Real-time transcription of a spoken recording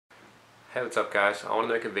Hey, what's up guys? I want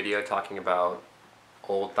to make a video talking about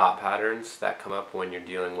old thought patterns that come up when you're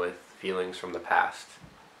dealing with feelings from the past.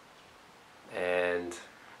 And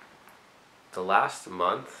the last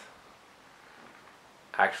month,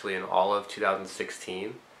 actually in all of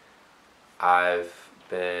 2016, I've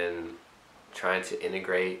been trying to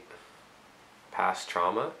integrate past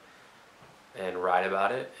trauma and write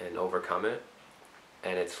about it and overcome it,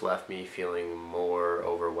 and it's left me feeling more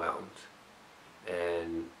overwhelmed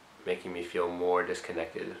and making me feel more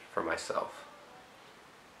disconnected from myself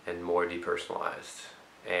and more depersonalized.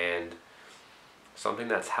 And something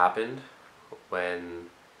that's happened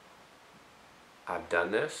when I've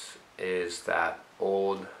done this is that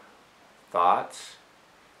thoughts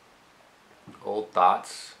old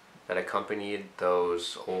thoughts that accompanied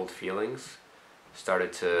those old feelings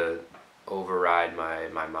started to override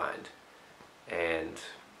my mind. And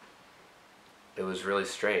it was really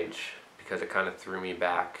strange because it kind of threw me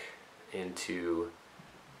back into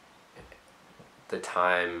the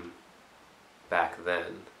time back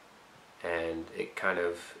then, and it kind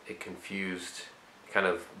of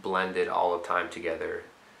blended all of time together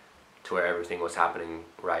to where everything was happening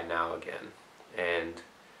right now again. And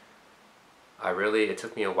it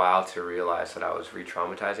took me a while to realize that I was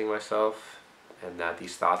re-traumatizing myself and that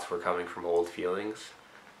these thoughts were coming from old feelings.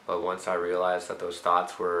 But once I realized that those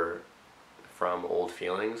thoughts were from old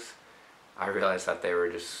feelings, I realized that they were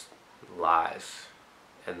just lies,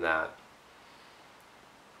 and that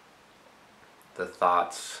the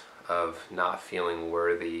thoughts of not feeling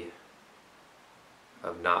worthy,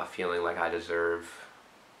 of not feeling like I deserve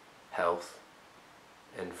health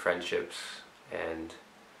and friendships, and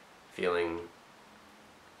feeling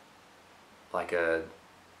like a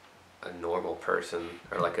normal person,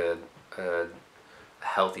 or like a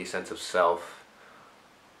healthy sense of self,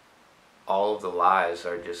 all of the lies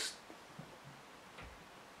are just,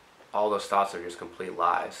 all those thoughts are just complete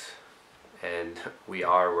lies. And we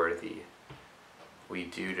are worthy. We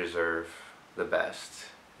do deserve the best.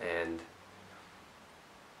 And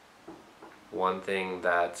one thing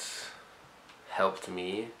that's helped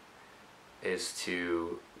me is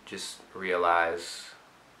to just realize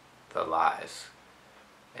the lies.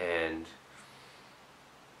 And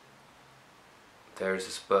there's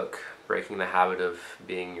this book, Breaking the Habit of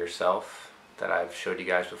Being Yourself, that I've showed you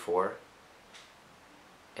guys before.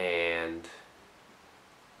 And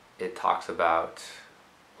it talks about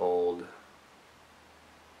old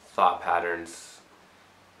thought patterns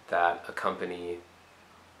that accompany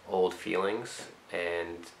old feelings,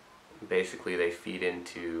 and basically they feed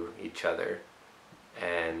into each other,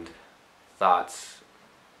 and thoughts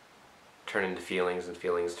turn into feelings, and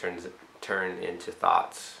feelings turn into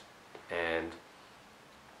thoughts. And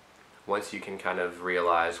once you can kind of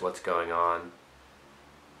realize what's going on,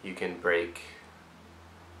 you can break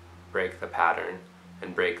the pattern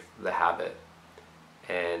and break the habit.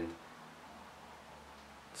 And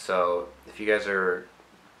so if you guys are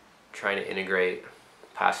trying to integrate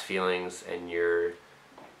past feelings and you're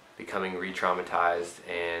becoming re-traumatized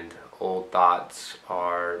and old thoughts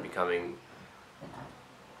are becoming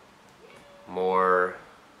more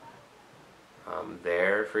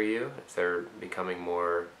there for you, if they're becoming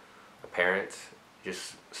more apparent,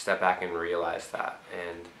 just step back and realize that.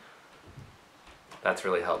 And that's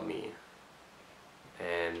really helped me.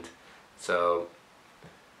 And so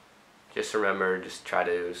just remember, just try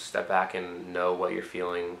to step back and know what you're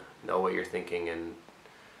feeling, know what you're thinking, and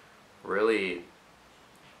really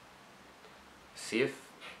see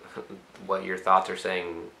if what your thoughts are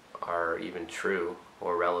saying are even true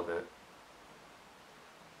or relevant.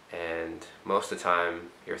 And most of the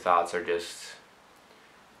time your thoughts are just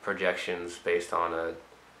projections based on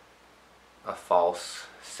a false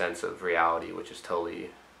sense of reality, which is totally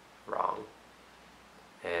wrong.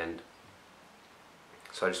 And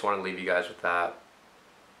so I just want to leave you guys with that,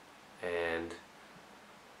 and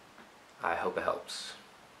I hope it helps.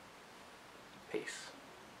 Peace.